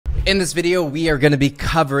In this video, we are going to be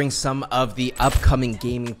covering some of the upcoming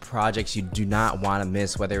gaming projects you do not want to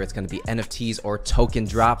miss, whether it's going to be NFTs or token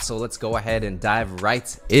drops. So let's go ahead and dive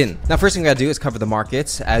right in. Now, first thing we got to do is cover the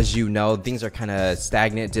markets. As you know, things are kind of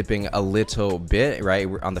stagnant, dipping a little bit, right?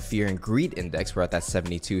 We're on the fear and greed index. We're at that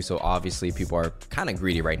 72. So obviously people are kind of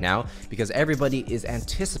greedy right now because everybody is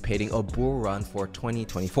anticipating a bull run for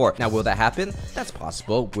 2024. Now, will that happen? That's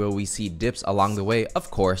possible. Will we see dips along the way? Of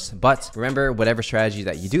course. But remember, whatever strategy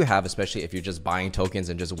that you do have, especially if you're just buying tokens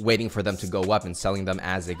and just waiting for them to go up and selling them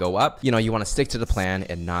as they go up, you know, you want to stick to the plan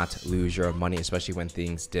and not lose your money, especially when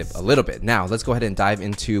things dip a little bit. Now, let's go ahead and dive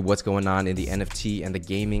into what's going on in the NFT and the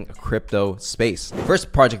gaming crypto space.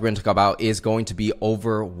 First project we're going to talk about is going to be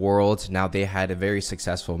Overworld. Now, they had a very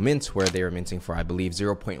successful mint where they were minting for, I believe,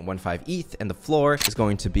 0.15 ETH, and the floor is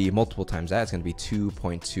going to be multiple times that. It's going to be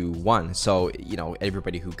 2.21. So, you know,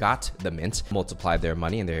 everybody who got the mint multiplied their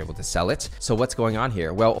money and they're able to sell it. So what's going on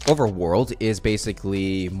here? Well, Overworld is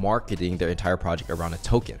basically marketing their entire project around a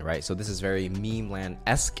token, right? So this is very meme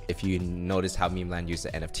land-esque. If you notice how meme land used the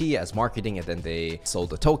NFT as marketing and then they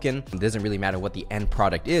sold a token, it doesn't really matter what the end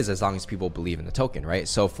product is as long as people believe in the token, right?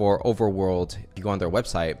 So for Overworld, if you go on their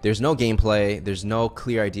website, there's no gameplay, there's no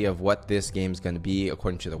clear idea of what this game is going to be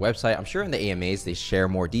according to their website. I'm sure in the AMAs they share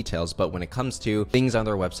more details, but when it comes to things on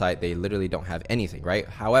their website, they literally don't have anything, right?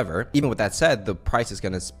 However, even with that said, the price is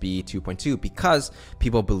going to be 2.2 because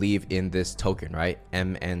people believe in this token, right?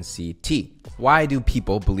 MNCT. Why do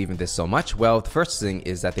people believe in this so much? Well, the first thing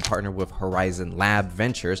is that they partner with Horizon Lab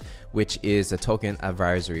Ventures, which is a token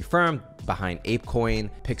advisory firm behind ApeCoin.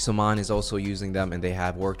 Pixelmon is also using them, and they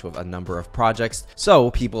have worked with a number of projects. So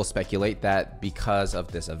people speculate that because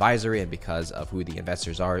of this advisory and because of who the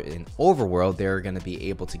investors are in Overworld, they're going to be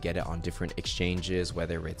able to get it on different exchanges,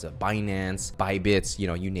 whether it's a Binance, Bybit, you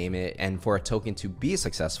know, you name it. And for a token to be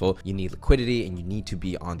successful, you need liquidity and you need to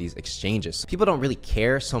be on these exchanges. People don't really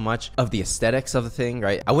care so much of the aesthetics of the thing,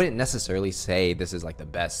 right? I wouldn't necessarily say this is like the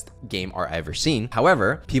best game art I've ever seen.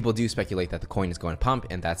 However, people do speculate that the coin is going to pump,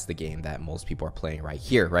 and that's the game that most people are playing right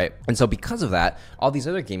here, right? And so because of that, all these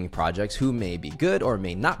other gaming projects who may be good or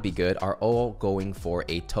may not be good are all going for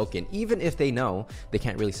a token, even if they know they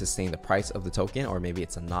can't really sustain the price of the token, or maybe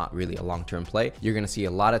it's not really a long-term play. You're going to see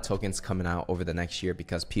a lot of tokens coming out over the next year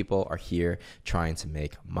because people are here trying to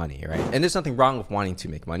make money, right? And there's nothing wrong with wanting to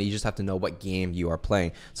make money. You just have to know what game you are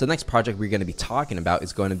playing. So the next project we're going to be talking about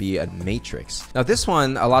is going to be a Matrix. Now, this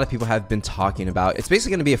one, a lot of people have been talking about. It's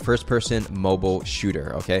basically going to be a first-person mobile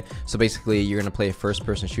shooter, okay? So basically, you're going to play a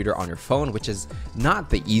first-person shooter on your phone, which is not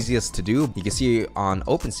the easiest to do. You can see on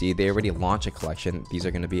OpenSea, they already launched a collection. These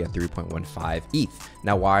are going to be at 3.15 ETH.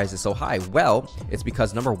 Now, why is it so high? Well, it's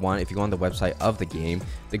because number one, if you go on the website of the game,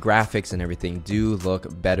 the graphics and everything do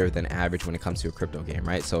look better than average when it comes to a crypto game,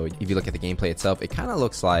 right? So if you look at the gameplay itself, it kind of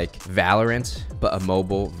looks like Valorant, but a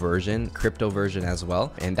mobile version, crypto version as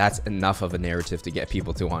well. And that's enough of a narrative to get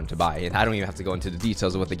people to want to buy. And I don't even have to go into the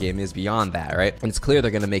details of what the game is beyond that, right? And it's clear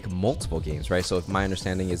they're going to make multiple games, right? So if my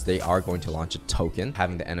understanding is they are going to launch a token.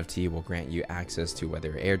 Having the NFT will grant you access to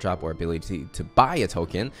whether airdrop or ability to buy a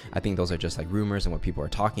token. I think those are just like rumors and what people are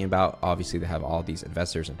talking about. Obviously, they have all these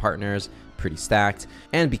investors and partners, pretty stacked.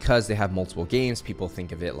 And because they have multiple games, people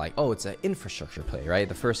think of it like, oh, it's an infrastructure play, right?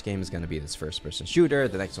 The first game is going to be this first-person shooter.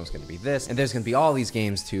 The next one's going to be this. And there's going to be all these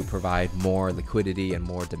games to provide more liquidity and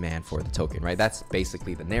more demand for the token, right? That's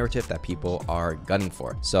basically the narrative that people are gunning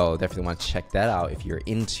for. So definitely want to check that out if you're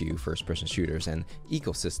into first-person shooters and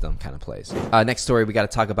ecosystem kind of plays. Next story we got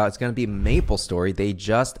to talk about, it's going to be MapleStory. They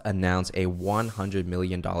just announced a $100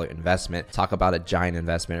 million investment. Talk about a giant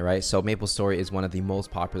investment, right? So MapleStory is one of the most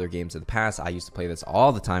popular games of the past. I used to play this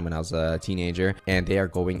all the time when I was a teenager, and they are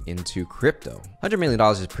going into crypto. $100 million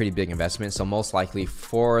is a pretty big investment, so most likely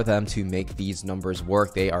for them to make these numbers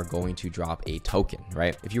work, they are going to drop a token,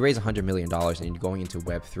 right? If you raise $100 million and you're going into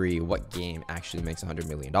Web3, what game actually makes $100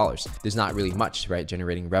 million? There's not really much, right,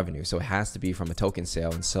 generating revenue, so it has to be from a token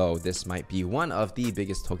sale. And so this might be one of the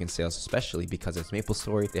biggest token sales, especially because it's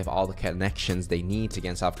MapleStory. They have all the connections they need to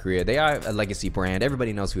get in South Korea. They are a legacy brand.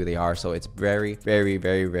 Everybody knows who they are, so it's very, very,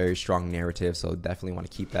 very, very strong narrative. So definitely want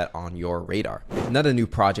to keep that on your radar. Another new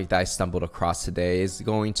project that I stumbled across today is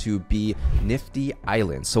going to be Nifty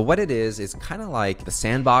Island. So what it is kind of like the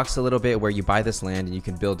sandbox a little bit, where you buy this land and you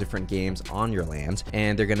can build different games on your land,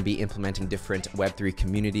 and they're going to be implementing different Web3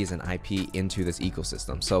 communities and IP into this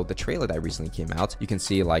ecosystem. So So the trailer that recently came out, you can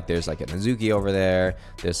see like there's like a Mizuki over there,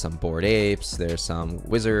 there's some Bored Apes, there's some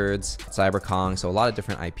Wizards, Cyberkong, so a lot of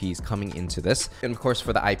different IPs coming into this. And of course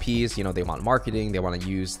for the IPs, you know, they want marketing, they want to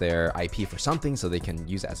use their IP for something so they can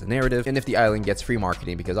use it as a narrative. And Nifty Island gets free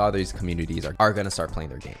marketing because all these communities are going to start playing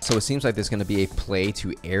their game. So it seems like there's going to be a play to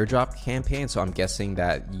airdrop campaign. So I'm guessing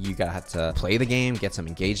that you gotta have to play the game, get some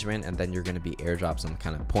engagement, and then you're going to be airdrop some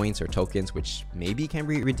kind of points or tokens, which maybe can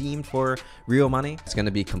be redeemed for real money. It's going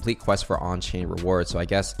to be complete quest for on-chain rewards. So I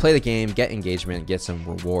guess play the game, get engagement, get some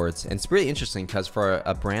rewards. And it's really interesting because for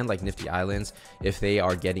a brand like Nifty Islands, if they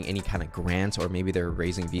are getting any kind of grants or maybe they're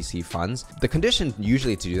raising VC funds, the condition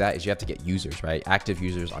usually to do that is you have to get users, right? Active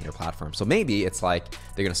users on your platform. So maybe it's like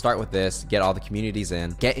they're going to start with this, get all the communities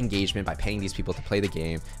in, get engagement by paying these people to play the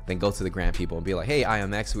game, then go to the grant people and be like, hey,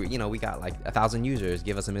 IMX, we got like 1,000 users,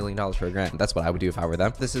 give us $1 million for a grant. That's what I would do if I were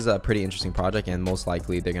them. This is a pretty interesting project, and most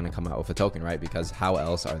likely they're going to come out with a token, right? Because how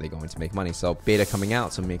else are they going to make money? So beta coming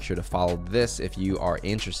out, so make sure to follow this if you are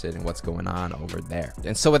interested in what's going on over there.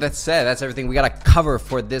 And so with that said, that's everything we got to cover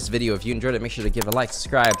for this video. If you enjoyed it, make sure to give a like,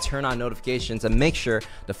 subscribe, turn on notifications, and make sure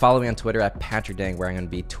to follow me on Twitter at Patrick Dang, where I'm going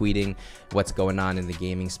to be tweeting what's going on in the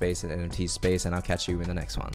gaming space and NFT space, and I'll catch you in the next one.